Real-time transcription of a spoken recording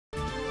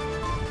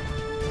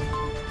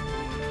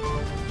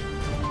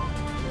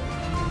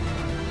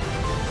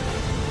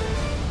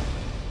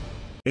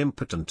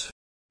Impotent.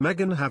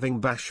 Meghan having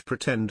bash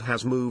pretend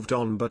has moved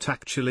on but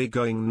actually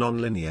going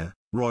non-linear,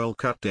 royal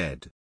cut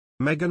dead.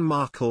 Meghan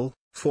Markle,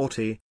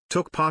 40,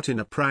 took part in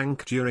a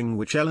prank during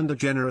which Ellen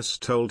DeGeneres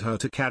told her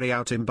to carry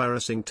out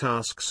embarrassing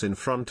tasks in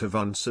front of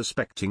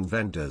unsuspecting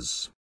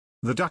vendors.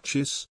 The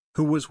Duchess,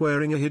 who was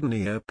wearing a hidden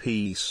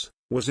earpiece,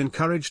 was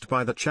encouraged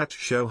by the chat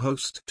show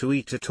host to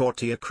eat a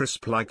tortilla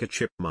crisp like a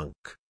chipmunk,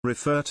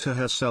 refer to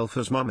herself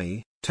as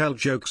mummy, tell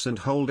jokes and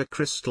hold a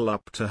crystal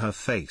up to her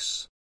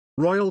face.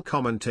 Royal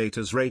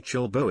commentators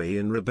Rachel Bowie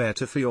and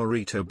Roberta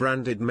Fiorito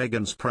branded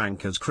Meghan's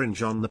prank as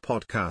cringe on the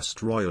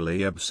podcast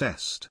Royally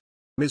Obsessed.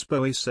 Ms.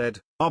 Bowie said,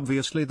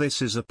 "Obviously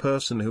this is a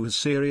person who has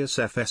serious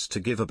FS to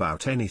give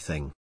about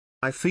anything.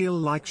 I feel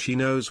like she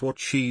knows what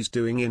she's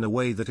doing in a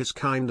way that is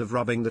kind of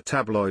rubbing the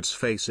tabloids'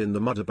 face in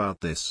the mud about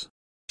this.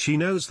 She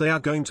knows they are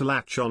going to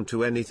latch on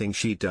to anything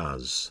she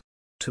does.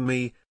 To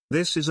me,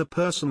 this is a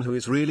person who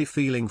is really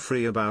feeling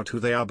free about who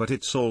they are, but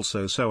it's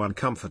also so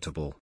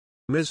uncomfortable."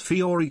 Ms.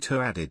 Fiorito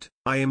added,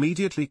 "I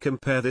immediately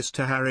compare this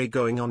to Harry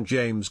going on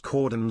James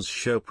Corden's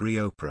show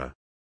pre-Oprah.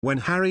 When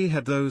Harry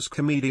had those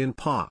comedian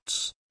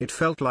parts, it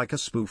felt like a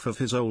spoof of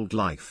his old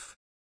life.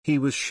 He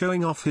was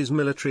showing off his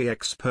military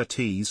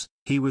expertise,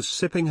 he was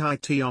sipping high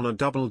tea on a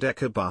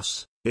double-decker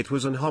bus, it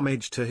was an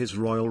homage to his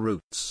royal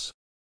roots.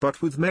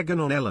 But with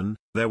Meghan on Ellen,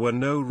 there were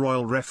no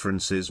royal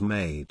references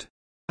made.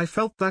 I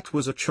felt that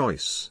was a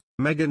choice.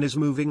 Meghan is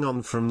moving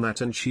on from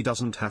that and she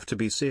doesn't have to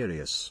be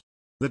serious."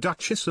 The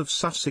Duchess of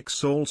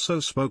Sussex also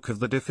spoke of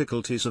the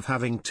difficulties of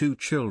having two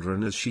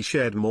children as she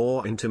shared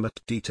more intimate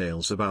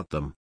details about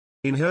them.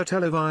 In her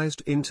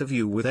televised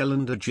interview with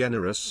Ellen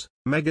DeGeneres,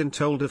 Meghan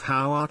told of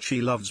how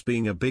Archie loves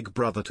being a big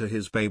brother to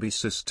his baby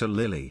sister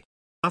Lily.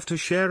 After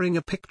sharing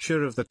a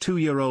picture of the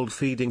 2-year-old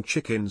feeding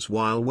chickens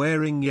while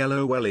wearing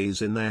yellow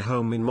wellies in their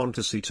home in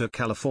Montecito,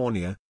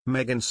 California,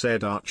 Meghan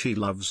said Archie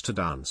loves to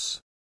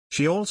dance.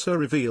 She also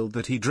revealed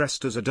that he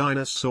dressed as a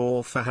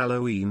dinosaur for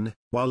Halloween,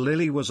 while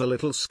Lily was a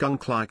little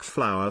skunk-like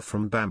flower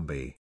from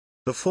Bambi.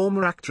 The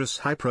former actress'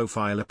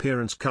 high-profile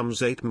appearance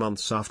comes 8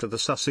 months after the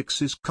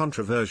Sussexes'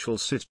 controversial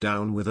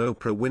sit-down with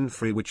Oprah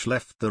Winfrey, which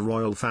left the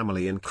royal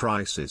family in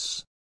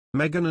crisis.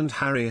 Meghan and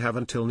Harry have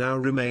until now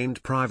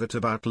remained private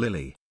about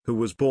Lily, who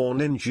was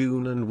born in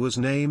June and was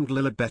named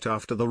Lilibet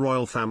after the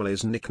royal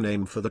family's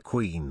nickname for the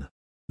Queen.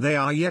 They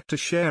are yet to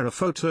share a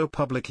photo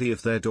publicly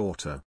of their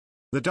daughter.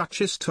 The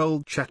Duchess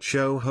told chat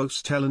show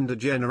host Ellen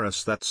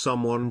DeGeneres that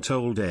someone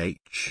told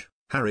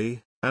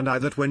Harry, and I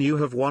that when you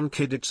have one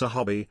kid it's a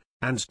hobby,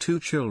 and 2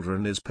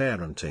 children is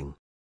parenting.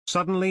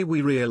 Suddenly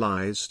we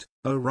realized,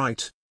 oh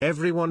right,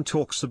 everyone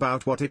talks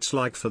about what it's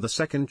like for the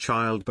second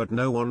child but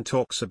no one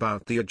talks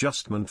about the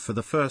adjustment for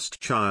the first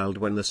child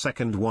when the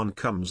second one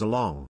comes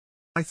along.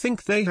 I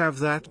think they have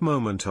that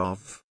moment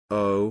of,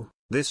 oh,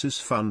 this is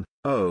fun,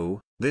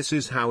 oh, this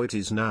is how it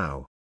is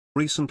now."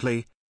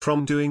 Recently,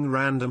 from doing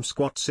random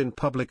squats in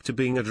public to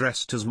being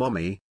addressed as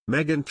mommy,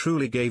 Meghan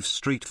truly gave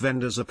street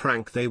vendors a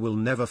prank they will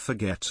never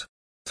forget.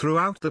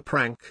 Throughout the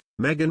prank,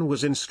 Meghan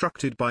was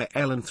instructed by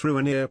Ellen through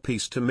an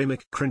earpiece to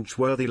mimic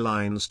cringe-worthy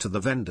lines to the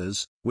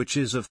vendors, which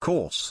is of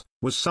course,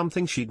 was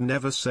something she'd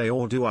never say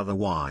or do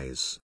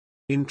otherwise.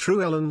 In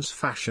true Ellen's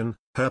fashion,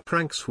 her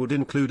pranks would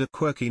include a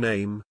quirky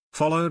name,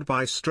 followed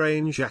by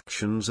strange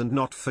actions and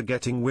not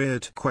forgetting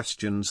weird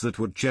questions that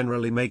would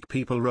generally make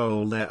people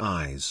roll their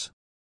eyes.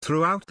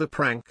 Throughout the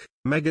prank,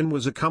 Meghan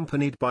was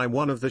accompanied by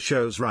one of the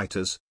show's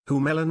writers,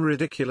 whom Ellen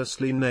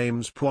ridiculously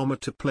names Pwoma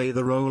to play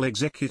the role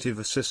executive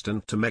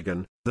assistant to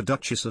Meghan, the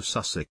Duchess of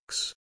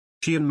Sussex.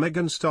 She and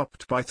Meghan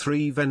stopped by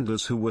 3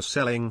 vendors who were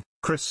selling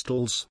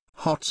crystals,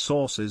 hot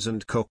sauces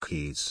and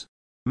cookies.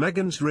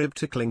 Meghan's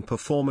rib-tickling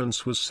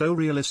performance was so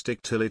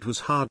realistic till it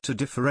was hard to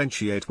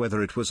differentiate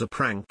whether it was a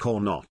prank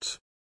or not.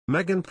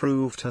 Meghan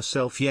proved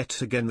herself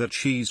yet again that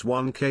she's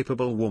one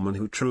capable woman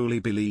who truly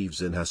believes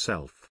in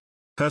herself.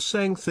 Her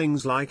saying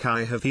things like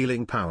 "I have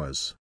healing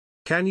powers.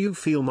 Can you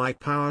feel my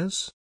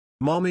powers?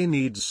 Mommy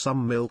needs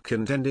some milk,"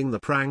 and ending the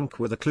prank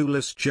with a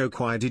clueless joke,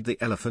 "Why did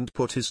the elephant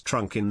put his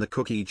trunk in the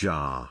cookie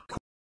jar?"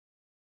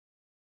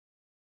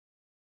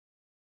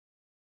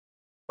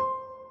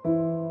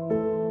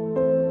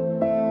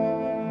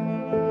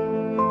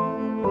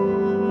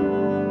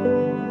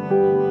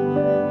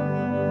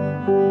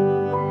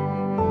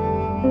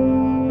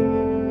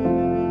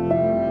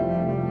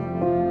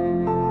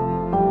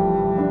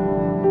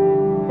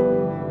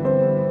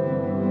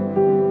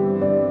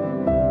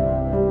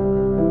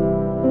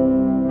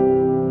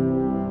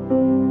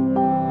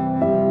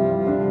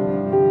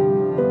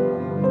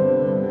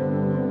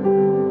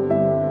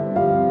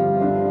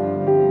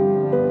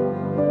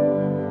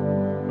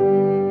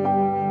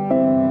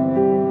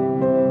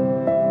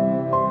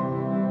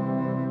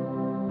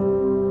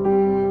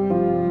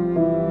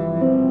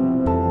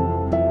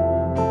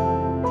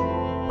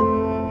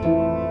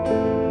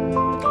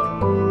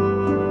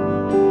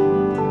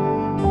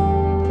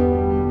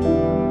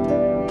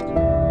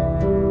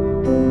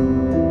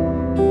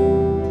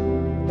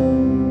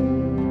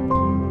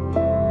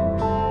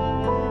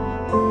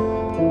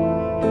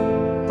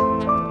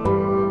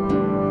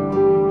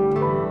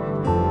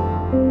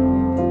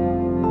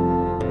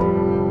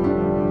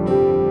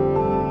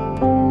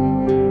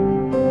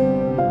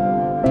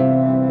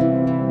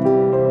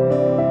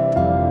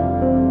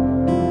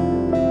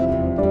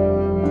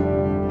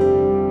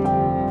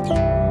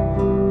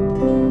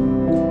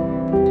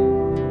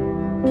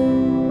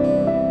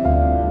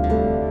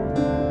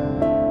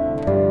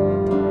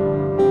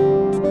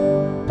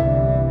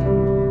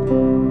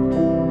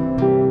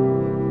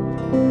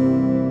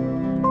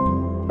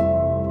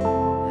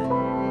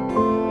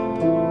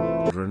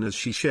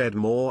 she shared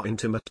more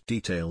intimate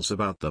details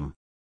about them.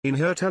 In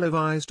her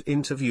televised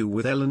interview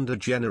with Ellen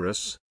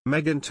DeGeneres,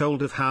 Meghan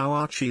told of how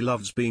Archie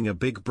loves being a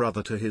big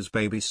brother to his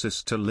baby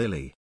sister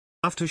Lily.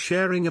 After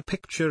sharing a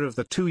picture of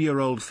the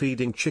 2-year-old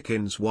feeding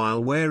chickens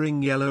while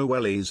wearing yellow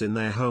wellies in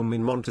their home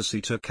in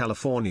Montecito,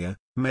 California,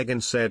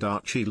 Meghan said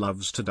Archie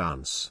loves to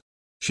dance.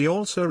 She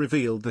also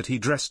revealed that he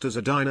dressed as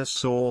a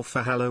dinosaur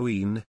for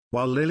Halloween,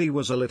 while Lily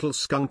was a little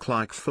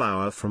skunk-like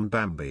flower from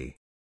Bambi.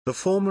 The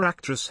former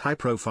actress'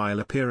 high-profile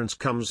appearance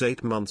comes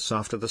 8 months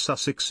after the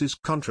Sussexes'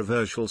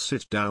 controversial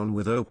sit-down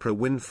with Oprah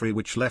Winfrey,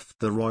 which left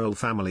the royal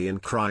family in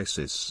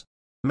crisis.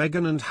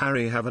 Meghan and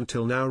Harry have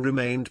until now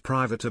remained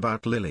private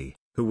about Lily,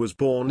 who was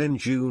born in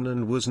June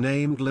and was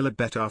named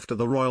Lilibet after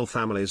the royal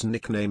family's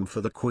nickname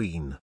for the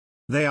Queen.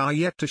 They are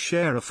yet to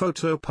share a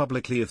photo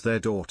publicly of their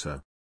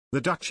daughter. The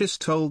Duchess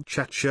told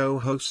chat show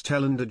host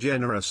Ellen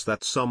DeGeneres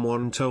that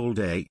someone told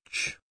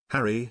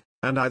Harry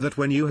and I that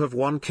when you have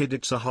one kid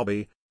it's a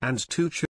hobby, and 2 children